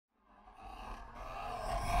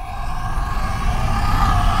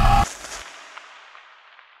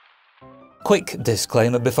Quick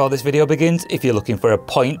disclaimer before this video begins: if you're looking for a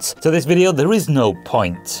point to this video, there is no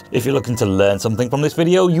point. If you're looking to learn something from this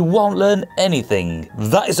video, you won't learn anything.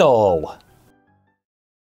 That is all.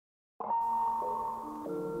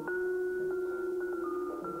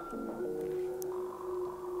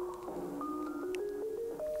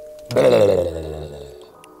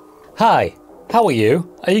 Hi, how are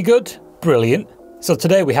you? Are you good? Brilliant. So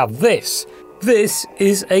today we have this. This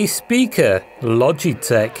is a speaker,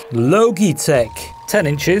 Logitech 10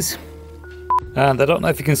 inches. And I don't know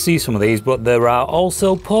if you can see some of these, but there are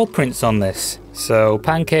also paw prints on this. So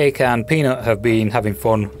Pancake and Peanut have been having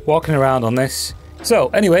fun walking around on this. So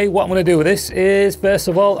anyway, what I'm going to do with this is, first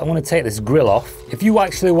of all, I'm going to take this grill off. If you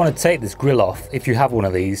actually want to take this grill off, if you have one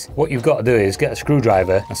of these, what you've got to do is get a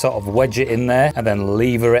screwdriver and sort of wedge it in there and then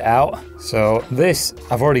lever it out. So this,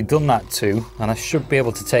 I've already done that too, and I should be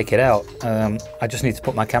able to take it out. I just need to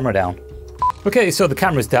put my camera down. Okay, so the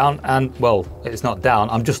camera's down and, well, it's not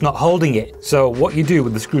down, I'm just not holding it. So what you do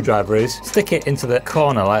with the screwdriver is stick it into the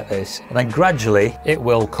corner like this, and then gradually it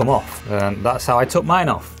will come off. And that's how I took mine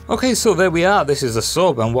off. Okay, so there we are. This is the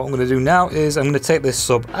sub, and what I'm going to do now is I'm going to take this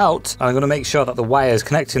sub out, and I'm going to make sure that the wires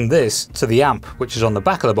connecting this to the amp, which is on the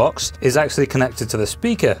back of the box, is actually connected to the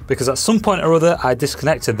speaker, because at some point or other I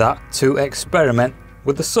disconnected that to experiment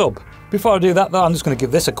with the sub. Before I do that though, I'm just going to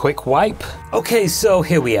give this a quick wipe. Okay, so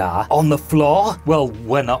here we are on the floor. Well,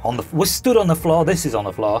 we're not on the, we're stood on the floor. This is on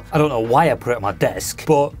the floor. I don't know why I put it on my desk,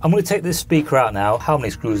 but I'm going to take this speaker out now. How many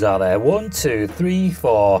screws are there? 1, 2, 3,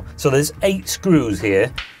 4. So there's 8 screws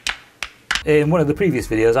here. In one of the previous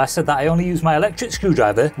videos, I said that I only use my electric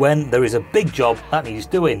screwdriver when there is a big job that needs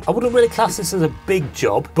doing. I wouldn't really class this as a big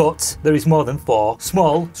job, but there is more than 4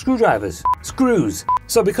 small screws.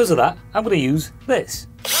 So because of that, I'm going to use this.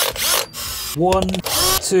 1,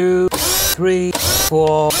 2, 3,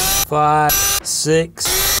 4, 5, 6,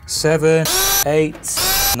 7, 8,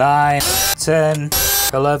 9, 10,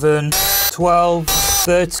 11, 12,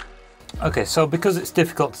 13. Okay, so because it's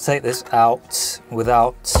difficult to take this out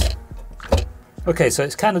without... Okay, so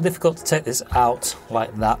it's kind of difficult to take this out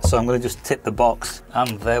like that, so I'm going to just tip the box,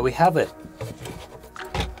 and there we have it.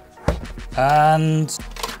 And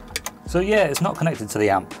so yeah, it's not connected to the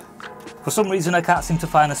amp. For some reason I can't seem to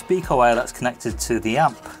find a speaker wire that's connected to the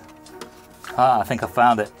amp. Ah, I think I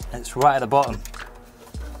found it. It's right at the bottom.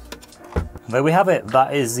 There we have it.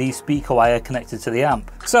 That is the speaker wire connected to the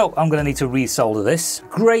amp. So I'm going to need to resolder this.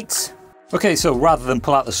 Great. Okay, so rather than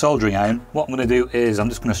pull out the soldering iron, what I'm going to do is I'm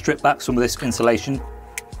just going to strip back some of this insulation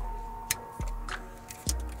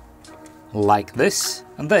like this,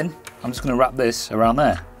 and then I'm just going to wrap this around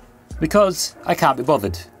there because I can't be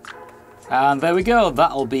bothered. And there we go,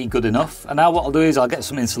 that'll be good enough. And now what I'll do is I'll get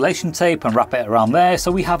some insulation tape and wrap it around there so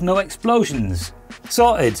we have no explosions.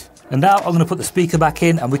 Sorted. And now I'm going to put the speaker back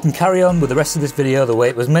in and we can carry on with the rest of this video the way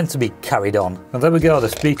it was meant to be carried on. And there we go, the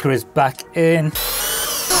speaker is back in.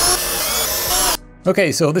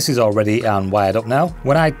 Okay, so this is all ready and wired up now.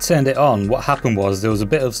 When I turned it on, what happened was there was a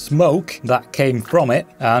bit of smoke that came from it,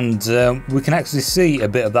 and we can actually see a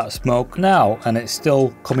bit of that smoke now, and it's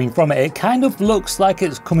still coming from it. It kind of looks like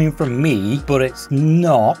it's coming from me, but it's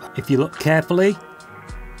not. If you look carefully,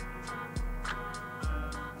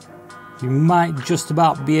 you might just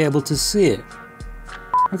about be able to see it.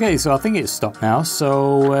 Okay, so I think it's stopped now,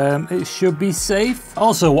 so it should be safe.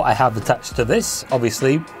 Also, what I have attached to this,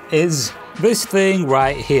 obviously, is this thing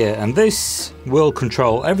right here, and this will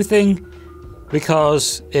control everything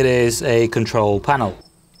because it is a control panel.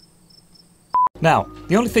 Now,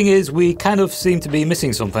 the only thing is we kind of seem to be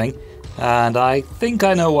missing something, and I think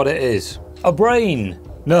I know what it is. A brain!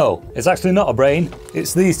 No, it's actually not a brain,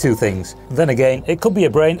 it's these two things. Then again, it could be a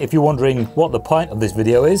brain if you're wondering what the point of this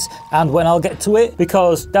video is and when I'll get to it,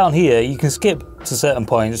 because down here you can skip to certain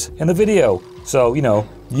points in the video. So, you know,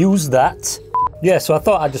 use that. Yeah, so I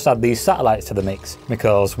thought I'd just add these satellites to the mix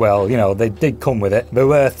because, well, you know, they did come with it. There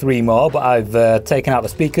were 3 more, but I've taken out the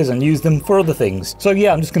speakers and used them for other things. So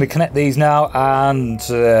yeah, I'm just going to connect these now, and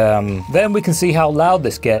then we can see how loud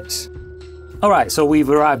this gets. Alright, so we've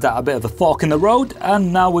arrived at a bit of a fork in the road,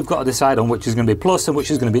 and now we've got to decide on which is going to be plus and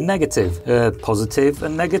which is going to be negative. Positive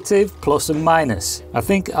and negative, plus and minus. I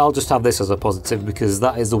think I'll just have this as a positive because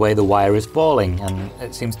that is the way the wire is falling, and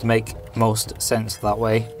it seems to make most sense that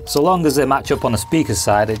way. So long as they match up on the speaker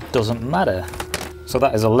side, it doesn't matter. So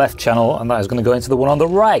that is a left channel, and that is going to go into the one on the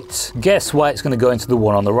right. Guess why it's going to go into the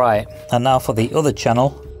one on the right. And now for the other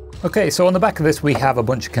channel. Okay, so on the back of this we have a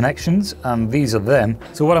bunch of connections, and these are them.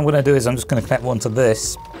 So what I'm going to do is I'm just going to connect one to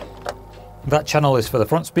this. That channel is for the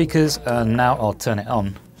front speakers, and now I'll turn it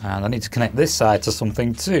on. And I need to connect this side to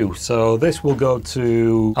something too. So this will go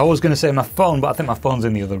to, I was going to say my phone, but I think my phone's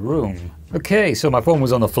in the other room. Okay, so my phone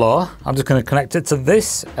was on the floor. I'm just going to connect it to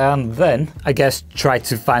this and then, I guess, try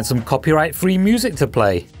to find some copyright-free music to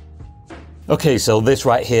play. Okay, so this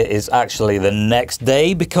right here is actually the next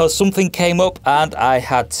day because something came up and I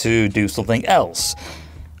had to do something else.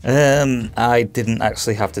 I didn't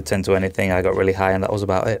actually have to tend to anything. I got really high and that was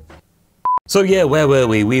about it. So yeah, where were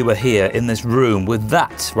we? We were here in this room with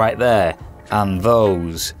that right there and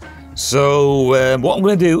those. So what I'm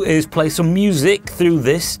going to do is play some music through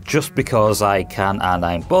this just because I can and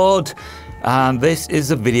I'm bored. And this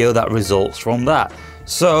is a video that results from that.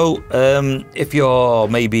 So if you're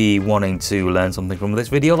maybe wanting to learn something from this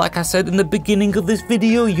video, like I said in the beginning of this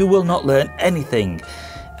video, you will not learn anything.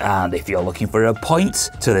 And if you're looking for a point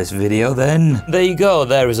to this video, then there you go,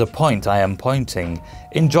 there is a point I am pointing.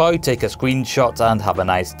 Enjoy, take a screenshot, and have a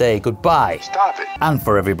nice day. Goodbye. Stop it. And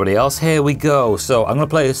for everybody else, here we go. So I'm going to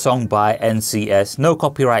play a song by NCS, no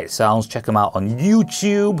copyright sounds, check them out on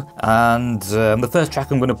YouTube. And the first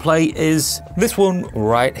track I'm going to play is this one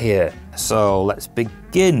right here. So let's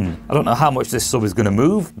begin. I don't know how much this sub is going to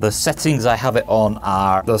move. The settings I have it on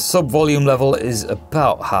are the sub volume level is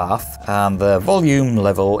about half and the volume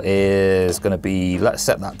level is going to be, let's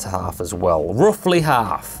set that to half as well, roughly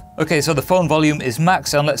half. Okay, so the phone volume is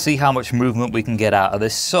max and let's see how much movement we can get out of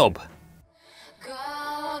this sub.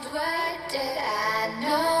 God, what did I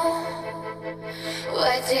know?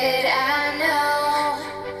 What did I know?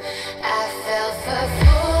 I fell for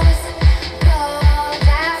fools. God,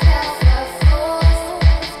 I fell for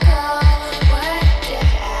fools. God, what did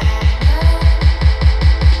I know?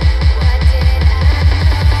 What did I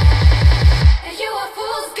know? You were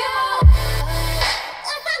fool's gold.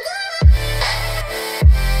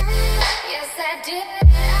 Yes, I did.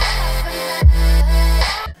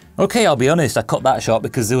 Okay, I'll be honest, I cut that short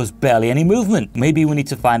because there was barely any movement. Maybe we need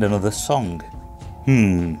to find another song.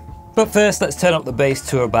 But first, let's turn up the bass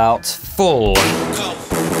to about full.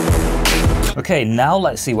 Okay, now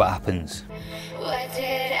let's see what happens. What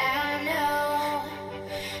did I know?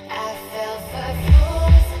 I fell for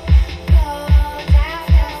fools. God, I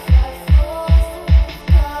fell for fools.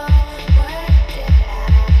 God, what did I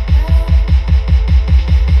know?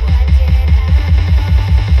 What did I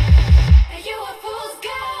know? You were fool's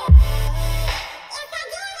gold.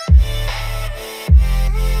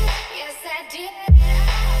 Yes, I did.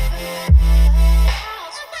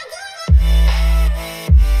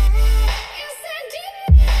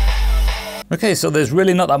 Okay, so there's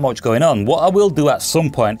really not that much going on. What I will do at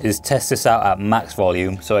some point is test this out at max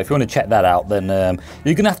volume. So if you want to check that out, then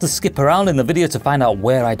you're going to have to skip around in the video to find out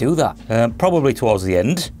where I do that. Probably towards the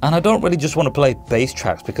end. And I don't really just want to play bass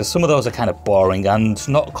tracks because some of those are kind of boring and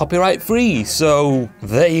not copyright free. So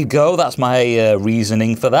there you go, that's my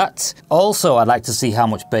reasoning for that. Also, I'd like to see how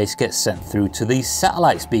much bass gets sent through to these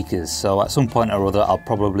satellite speakers. So at some point or other, I'll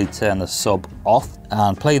probably turn the sub off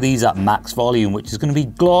and play these at max volume, which is going to be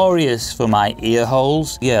glorious for my ear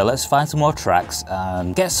holes. Yeah, let's find some more tracks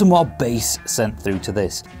and get some more bass sent through to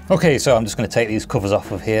this. Okay, so I'm just going to take these covers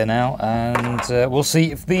off of here now and we'll see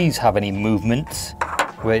if these have any movement,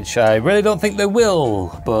 which I really don't think they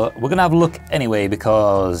will, but we're going to have a look anyway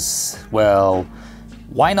because, well,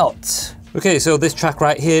 why not? Okay, so this track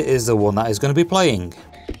right here is the one that is going to be playing.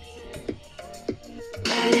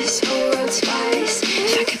 This whole world's spice,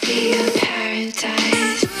 if I could be a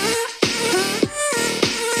paradise.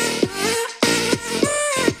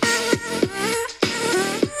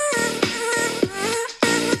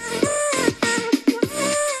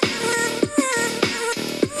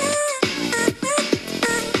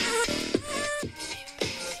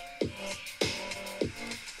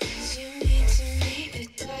 You mean to me, but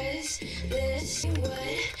does this what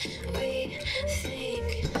we think?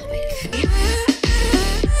 Wait,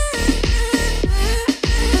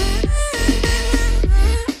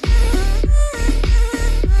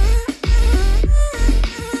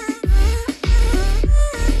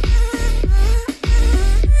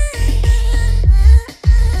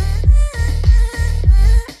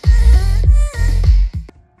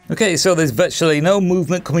 Okay, so there's virtually no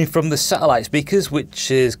movement coming from the satellite speakers,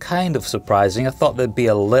 which is kind of surprising. I thought there'd be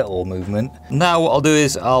a little movement. Now what I'll do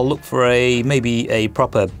is I'll look for maybe a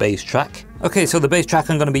proper bass track. Okay, so the bass track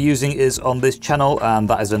I'm going to be using is on this channel, and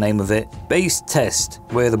that is the name of it, Bass Test,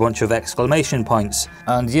 with a bunch of exclamation points.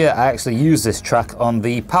 And yeah, I actually use this track on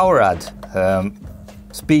the PowerAd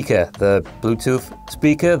speaker, the Bluetooth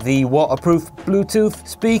speaker, the waterproof Bluetooth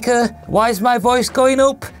speaker. Why is my voice going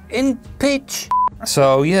up in pitch?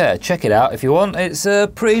 So yeah, check it out if you want. It's a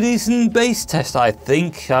pretty decent bass test, I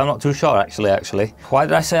think. I'm not too sure actually. Why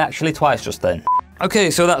did I say actually twice just then?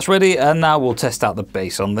 Okay, so that's ready, and now we'll test out the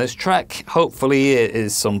bass on this track. Hopefully it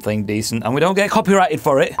is something decent and we don't get copyrighted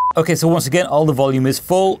for it. Okay, so once again, all the volume is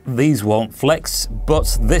full. These won't flex,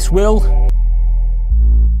 but this will.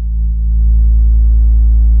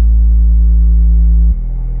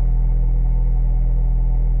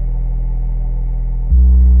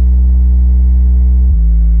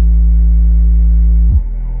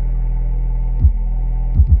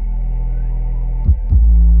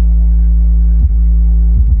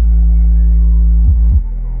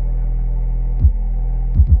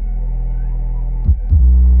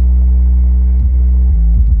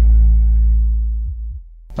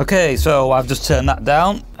 Okay, so I've just turned that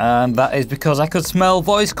down, and that is because I could smell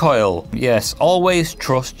voice coil. Yes, always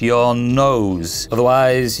trust your nose.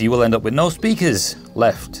 Otherwise, you will end up with no speakers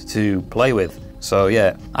left to play with. So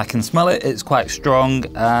yeah, I can smell it, it's quite strong,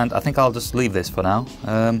 and I think I'll just leave this for now.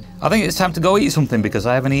 I think it's time to go eat something because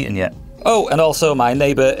I haven't eaten yet. Oh, and also my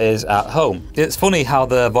neighbour is at home. It's funny how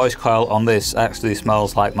the voice coil on this actually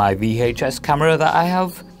smells like my VHS camera that I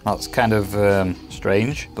have. That's kind of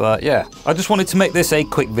strange, but yeah. I just wanted to make this a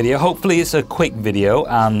quick video. Hopefully it's a quick video,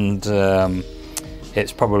 and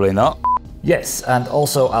it's probably not. Yes, and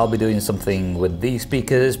also I'll be doing something with these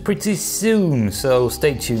speakers pretty soon, so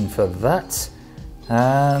stay tuned for that.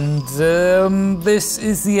 And this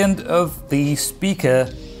is the end of the speaker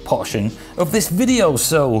portion of this video,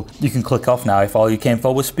 so you can click off now if all you came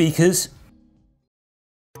for was speakers.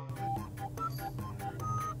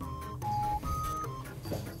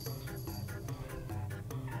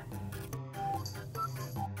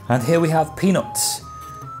 And here we have Peanuts.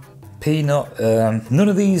 Peanut, none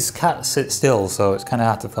of these cats sit still, so it's kind of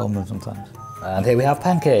hard to film them sometimes. And here we have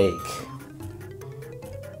Pancake.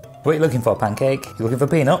 What are you looking for, Pancake? You looking for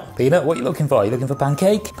Peanut? Peanut, what are you looking for? You looking for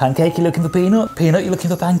Pancake? Pancake, you looking for Peanut? Peanut, you looking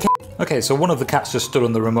for Pancake? Okay, so one of the cats just stood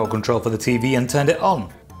on the remote control for the TV and turned it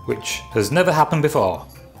on, which has never happened before.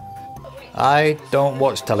 I don't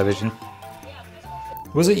watch television.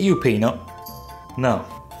 Was it you, Peanut? No.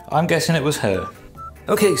 I'm guessing it was her.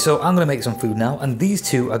 Okay, so I'm gonna make some food now, and these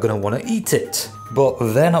two are gonna wanna eat it. But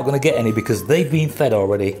they're not gonna get any because they've been fed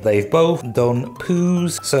already. They've both done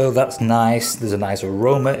poos, so that's nice. There's a nice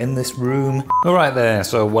aroma in this room. Alright then,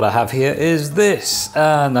 so what I have here is this,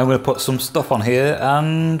 and I'm gonna put some stuff on here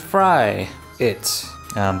and fry it.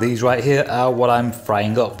 And these right here are what I'm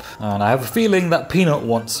frying up. And I have a feeling that Peanut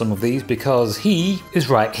wants some of these because he is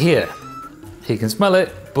right here. He can smell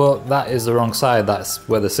it, but that is the wrong side. That's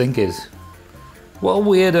where the sink is. What a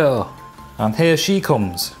weirdo. And here she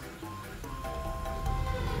comes.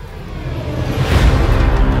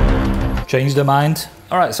 Changed her mind.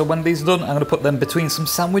 Alright, so when these are done, I'm going to put them between some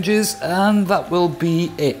sandwiches, and that will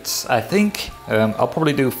be it, I think. I'll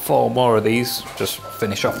probably do 4 more of these, just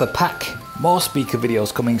finish off the pack. More speaker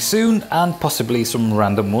videos coming soon, and possibly some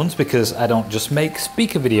random ones, because I don't just make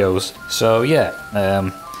speaker videos. So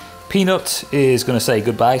yeah, Peanut is going to say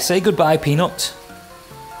goodbye. Say goodbye, Peanut.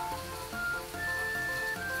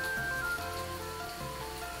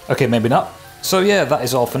 Okay, maybe not. So yeah, that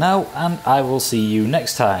is all for now, and I will see you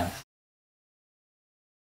next time.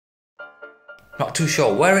 Not too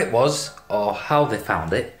sure where it was or how they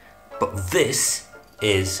found it, but this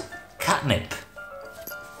is catnip.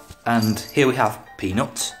 And here we have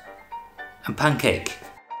Peanut and Pancake.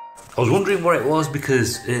 I was wondering where it was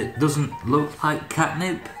because it doesn't look like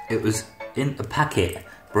catnip. It was in a packet,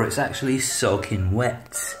 but it's actually soaking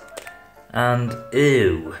wet. And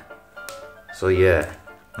ew. So yeah.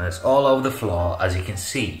 And it's all over the floor, as you can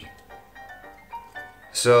see.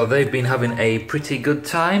 So they've been having a pretty good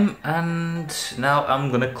time, and now I'm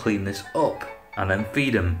gonna clean this up and then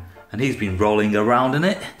feed him. And he's been rolling around in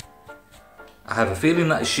it. I have a feeling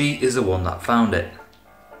that she is the one that found it.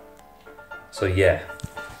 So yeah,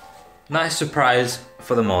 nice surprise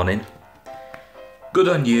for the morning. Good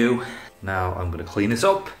on you. Now I'm gonna clean this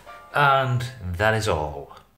up, and that is all.